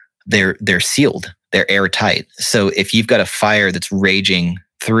they're sealed, they're airtight. So if you've got a fire that's raging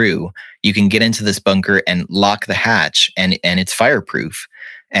through, you can get into this bunker and lock the hatch, and it's fireproof.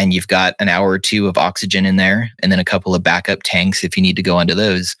 And you've got an hour or two of oxygen in there, and then a couple of backup tanks if you need to go onto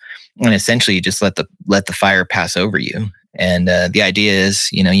those. And essentially, you just let the fire pass over you. And the idea is,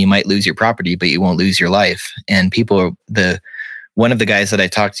 you might lose your property, but you won't lose your life. And one of the guys that I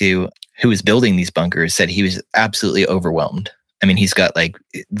talked to who was building these bunkers said he was absolutely overwhelmed. I mean, he's got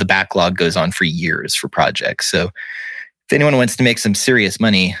the backlog goes on for years for projects. So if anyone wants to make some serious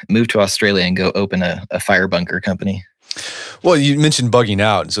money, move to Australia and go open a fire bunker company. Well, you mentioned bugging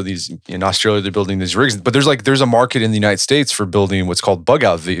out. And so in Australia, they're building these rigs, but there's a market in the United States for building what's called bug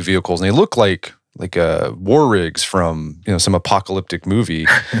out vehicles. And they look like war rigs from, some apocalyptic movie.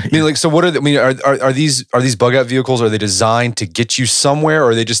 I mean, so what are these bug out vehicles? Are they designed to get you somewhere,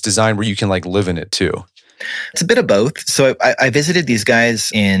 or are they just designed where you can live in it too? It's a bit of both. So I visited these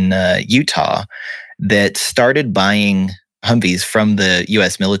guys in Utah that started buying Humvees from the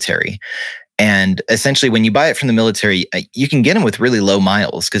U.S. military. And essentially, when you buy it from the military, you can get them with really low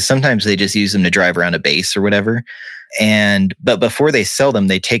miles because sometimes they just use them to drive around a base or whatever. But before they sell them,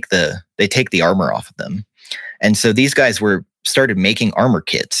 they take the armor off of them. And so these guys started making armor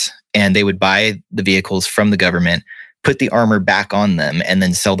kits, and they would buy the vehicles from the government, put the armor back on them, and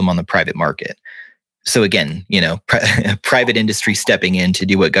then sell them on the private market. So again, private industry stepping in to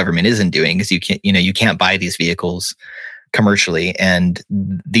do what government isn't doing, because you can't buy these vehicles commercially. And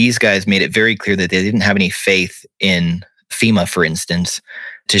these guys made it very clear that they didn't have any faith in FEMA, for instance,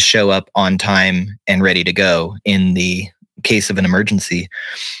 to show up on time and ready to go in the case of an emergency.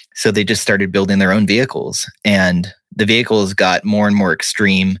 So they just started building their own vehicles, and the vehicles got more and more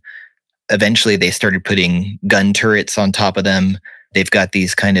extreme. Eventually, they started putting gun turrets on top of them. They've got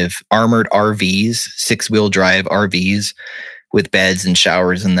these kind of armored RVs, 6-wheel drive RVs with beds and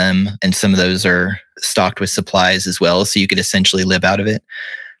showers in them. And some of those are stocked with supplies as well. So you could essentially live out of it.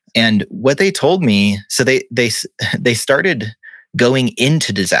 And what they told me, so they started going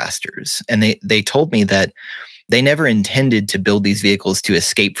into disasters. And they told me that they never intended to build these vehicles to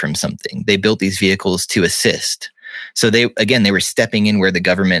escape from something. They built these vehicles to assist. So they were stepping in where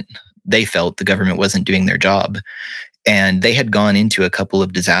they felt the government wasn't doing their job. And they had gone into a couple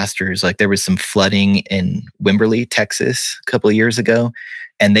of disasters. Like there was some flooding in Wimberley, Texas, a couple of years ago.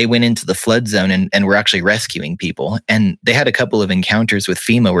 And they went into the flood zone and were actually rescuing people. And they had a couple of encounters with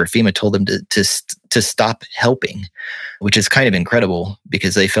FEMA where FEMA told them to stop helping, which is kind of incredible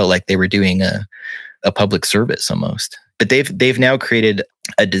because they felt like they were doing a public service almost. But they've now created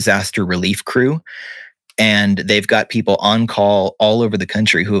a disaster relief crew. And they've got people on call all over the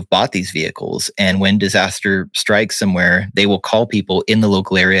country who have bought these vehicles. And when disaster strikes somewhere, they will call people in the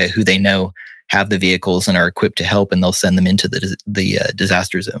local area who they know have the vehicles and are equipped to help, and they'll send them into the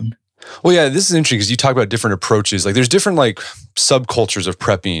disaster zone. Well, yeah, this is interesting because you talk about different approaches. Like there's different subcultures of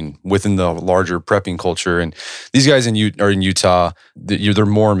prepping within the larger prepping culture. And these guys are in Utah, they're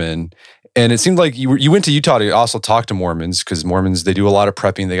Mormon. And it seemed like you went to Utah to also talk to Mormons, because Mormons, they do a lot of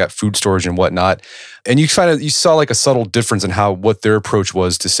prepping. They got food storage and whatnot. And you saw like a subtle difference in what their approach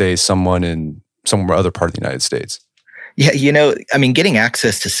was to, say, someone in some other part of the United States. Yeah, getting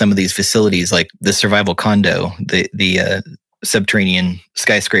access to some of these facilities, like the survival condo, the subterranean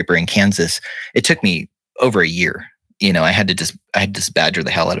skyscraper in Kansas, it took me over a year. I had to just badger the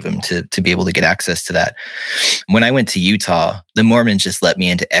hell out of him to be able to get access to that. When I went to Utah, the Mormons just let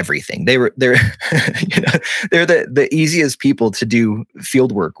me into everything. They're the easiest people to do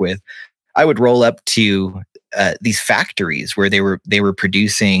field work with. I would roll up to these factories where they were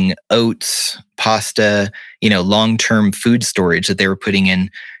producing oats, pasta, long-term food storage that they were putting in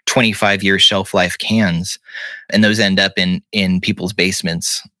 25-year shelf life cans, and those end up in people's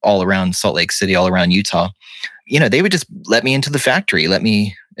basements all around Salt Lake City, all around Utah. They would just let me into the factory, let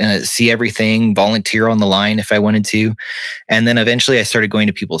me see everything, volunteer on the line if I wanted to. And then eventually I started going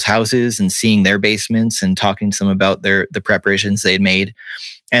to people's houses and seeing their basements and talking to them about the preparations they had made.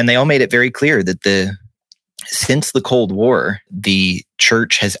 And they all made it very clear that since the Cold War, the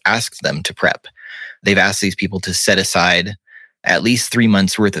church has asked them to prep. They've asked these people to set aside at least 3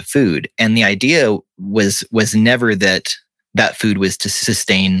 months worth of food. And the idea was never that food was to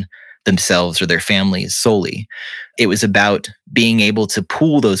sustain themselves or their families solely. It was about being able to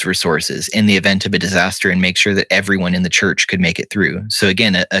pool those resources in the event of a disaster and make sure that everyone in the church could make it through. So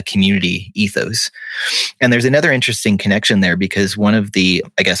again, a community ethos. And there's another interesting connection there, because one of the,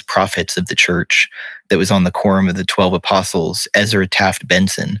 prophets of the church that was on the quorum of the 12 apostles, Ezra Taft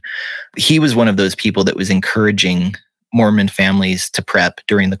Benson, he was one of those people that was encouraging Mormon families to prep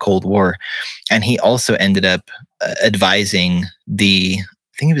during the Cold War. And he also ended up advising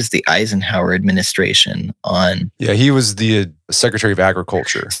I think it was the Eisenhower administration on. Yeah, he was the Secretary of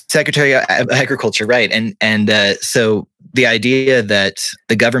Agriculture. Secretary of Agriculture, right. And so the idea that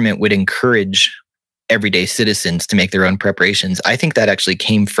the government would encourage everyday citizens to make their own preparations, I think that actually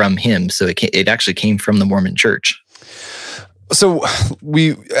came from him. So it actually came from the Mormon Church. So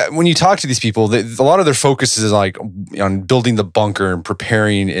when you talk to these people, a lot of their focus is on building the bunker and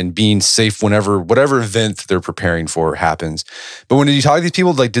preparing and being safe whatever event they're preparing for happens. But when you talk to these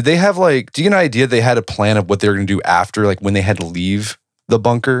people, did they have do you get an idea they had a plan of what they were going to do after, when they had to leave the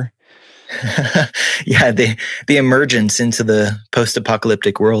bunker? Yeah, the emergence into the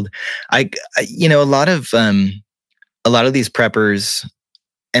post-apocalyptic world. A lot of these preppers,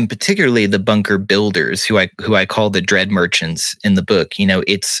 and particularly the bunker builders, who I call the dread merchants in the book,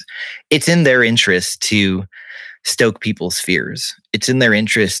 it's in their interest to stoke people's fears. It's in their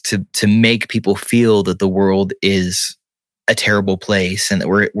interest to make people feel that the world is a terrible place and that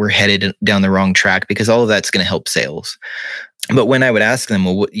we're headed down the wrong track, because all of that's going to help sales. But when I would ask them,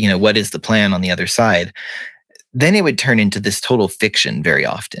 well, what is the plan on the other side? Then it would turn into this total fiction very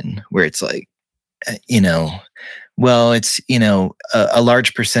often, where it's well, it's, a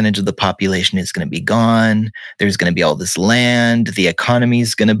large percentage of the population is going to be gone. There's going to be all this land. The economy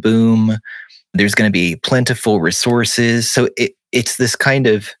is going to boom. There's going to be plentiful resources. So it's this kind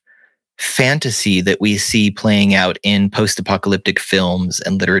of fantasy that we see playing out in post-apocalyptic films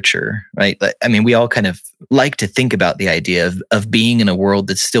and literature, right? We all kind of like to think about the idea of being in a world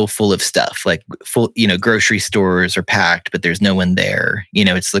that's still full of stuff, grocery stores are packed, but there's no one there.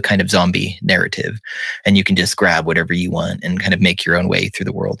 It's the kind of zombie narrative, and you can just grab whatever you want and kind of make your own way through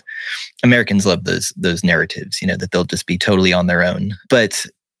the world. Americans love those narratives, that they'll just be totally on their own. But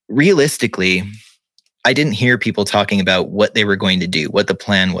realistically, I didn't hear people talking about what they were going to do, what the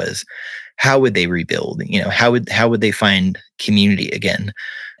plan was. How would they rebuild? How would they find community again?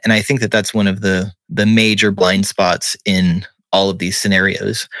 And I think that that's one of the major blind spots in all of these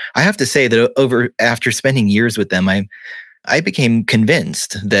scenarios. I have to say that after spending years with them, I became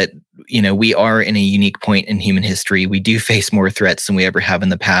convinced that we are in a unique point in human history. We do face more threats than we ever have in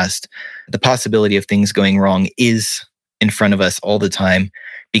the past. The possibility of things going wrong is in front of us all the time,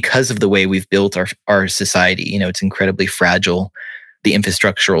 because of the way we've built our society. It's incredibly fragile. The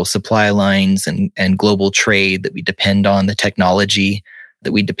infrastructural supply lines and global trade that we depend on, the technology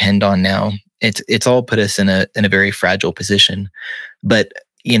that we depend on now, it's all put us in a very fragile position. But,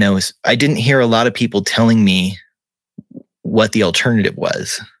 I didn't hear a lot of people telling me what the alternative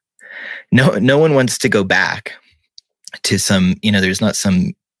was. No one wants to go back to some, there's not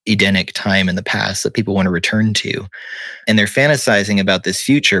some Edenic time in the past that people want to return to. And they're fantasizing about this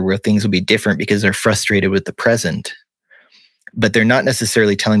future where things will be different because they're frustrated with the present. But they're not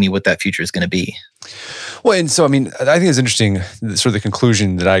necessarily telling me what that future is going to be. Well, and so, I think it's interesting, sort of the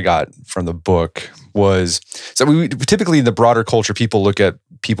conclusion that I got from the book was, so we typically in the broader culture, people look at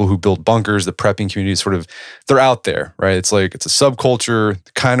people who build bunkers, the prepping community, they're out there, right? It's it's a subculture,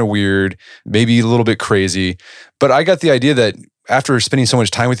 kind of weird, maybe a little bit crazy. But I got the idea that after spending so much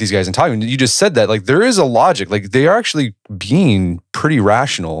time with these guys and talking, you just said that there is a logic, they are actually being pretty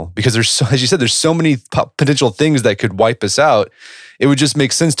rational, because there's as you said, there's so many potential things that could wipe us out. It would just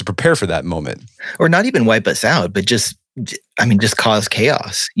make sense to prepare for that moment, or not even wipe us out, but just cause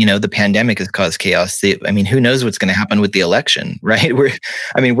chaos. The pandemic has caused chaos. Who knows what's going to happen with the election, right?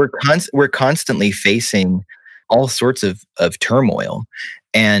 We're constantly facing all sorts of turmoil,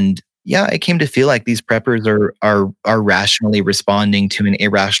 and yeah, I came to feel like these preppers are rationally responding to an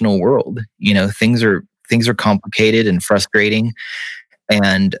irrational world. Things are things were complicated and frustrating.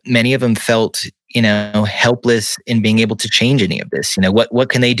 And many of them felt, helpless in being able to change any of this. What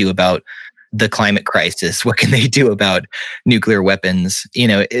can they do about the climate crisis? What can they do about nuclear weapons?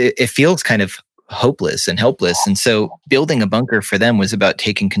 It feels kind of hopeless and helpless. And so building a bunker for them was about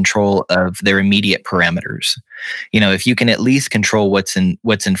taking control of their immediate parameters. If you can at least control what's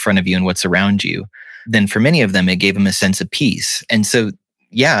in front of you and what's around you, then for many of them, it gave them a sense of peace. And so,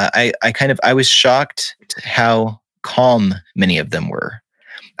 I was shocked how calm many of them were.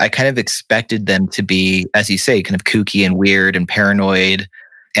 I kind of expected them to be, as you say, kind of kooky and weird and paranoid.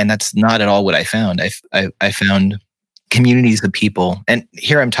 And that's not at all what I found. I found communities of people. And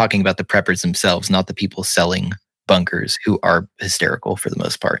here I'm talking about the preppers themselves, not the people selling bunkers, who are hysterical for the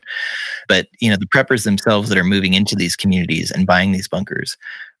most part. But, the preppers themselves that are moving into these communities and buying these bunkers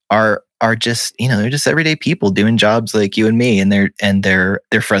are just, they're just everyday people doing jobs like you and me. And they're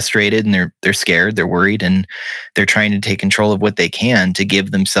frustrated and they're scared, they're worried, and they're trying to take control of what they can to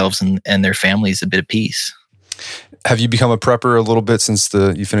give themselves and their families a bit of peace. Have you become a prepper a little bit since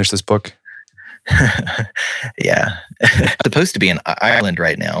you finished this book? Yeah. I'm supposed to be in Ireland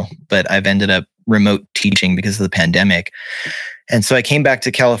right now, but I've ended up remote teaching because of the pandemic. And so I came back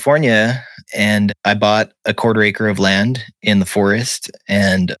to California and I bought a 1/4 acre of land in the forest,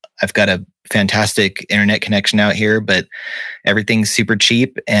 and I've got a fantastic internet connection out here, but everything's super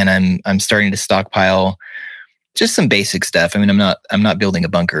cheap, and I'm starting to stockpile just some basic stuff. I mean, I'm not building a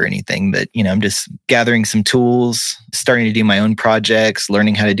bunker or anything, but I'm just gathering some tools, starting to do my own projects,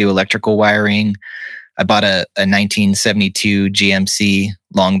 learning how to do electrical wiring. I bought a 1972 GMC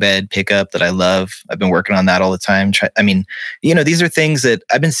long bed pickup that I love. I've been working on that all the time. These are things that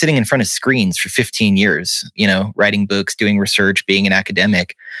I've been sitting in front of screens for 15 years, writing books, doing research, being an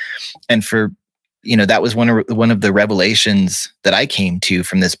academic. And that was one of the revelations that I came to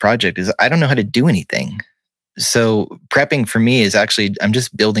from this project is I don't know how to do anything. So prepping for me is actually, I'm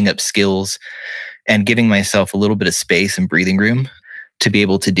just building up skills and giving myself a little bit of space and breathing room to be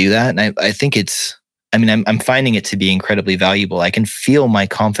able to do that. And I think I'm finding it to be incredibly valuable. I can feel my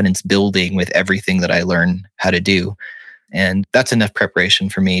confidence building with everything that I learn how to do. And that's enough preparation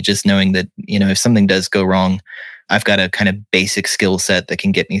for me, just knowing that, if something does go wrong, I've got a kind of basic skill set that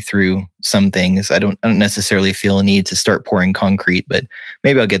can get me through some things. I don't necessarily feel a need to start pouring concrete, but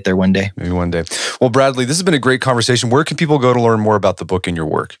maybe I'll get there one day. Maybe one day. Well, Bradley, this has been a great conversation. Where can people go to learn more about the book and your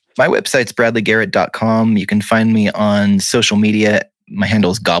work? My website's bradleygarrett.com. You can find me on social media. My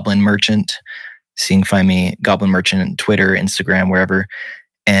handle is Goblin Merchant. So you can find me Goblin Merchant on Twitter, Instagram, wherever.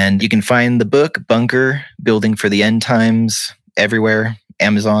 And you can find the book, Bunker, Building for the End Times, everywhere.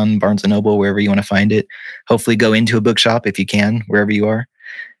 Amazon, Barnes & Noble, wherever you want to find it. Hopefully go into a bookshop if you can, wherever you are.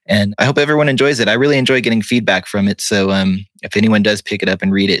 And I hope everyone enjoys it. I really enjoy getting feedback from it. So if anyone does pick it up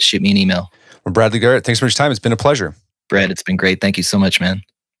and read it, shoot me an email. Well, Bradley Garrett, thanks for your time. It's been a pleasure. Brad, it's been great. Thank you so much, man.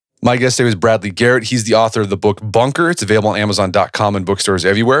 My guest today was Bradley Garrett. He's the author of the book Bunker. It's available on Amazon.com and bookstores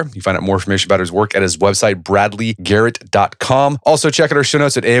everywhere. You can find out more information about his work at his website, bradleygarrett.com. Also, check out our show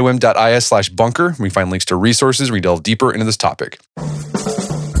notes at aom.is/bunker. We find links to resources where we delve deeper into this topic.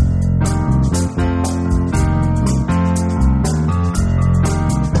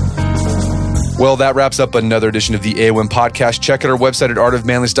 Well, that wraps up another edition of the AOM podcast. Check out our website at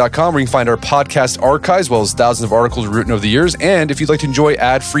artofmanliness.com where you can find our podcast archives, as well as thousands of articles written over the years. And if you'd like to enjoy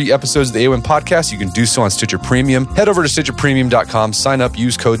ad-free episodes of the AOM podcast, you can do so on Stitcher Premium. Head over to stitcherpremium.com, sign up,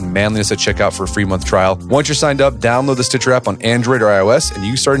 use code manliness at checkout for a free month trial. Once you're signed up, download the Stitcher app on Android or iOS, and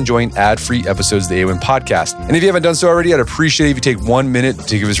you start enjoying ad-free episodes of the AOM podcast. And if you haven't done so already, I'd appreciate it if you take 1 minute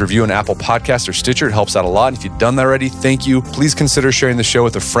to give us a review on Apple Podcasts or Stitcher. It helps out a lot. And if you've done that already, thank you. Please consider sharing the show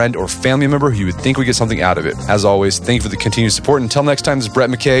with a friend or family member who you would think would get something out of it. As always, thank you for the continued support. Until next time, this is Brett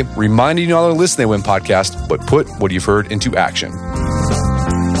McKay, reminding you all to listen to the AOM podcast, but put what you've heard into action.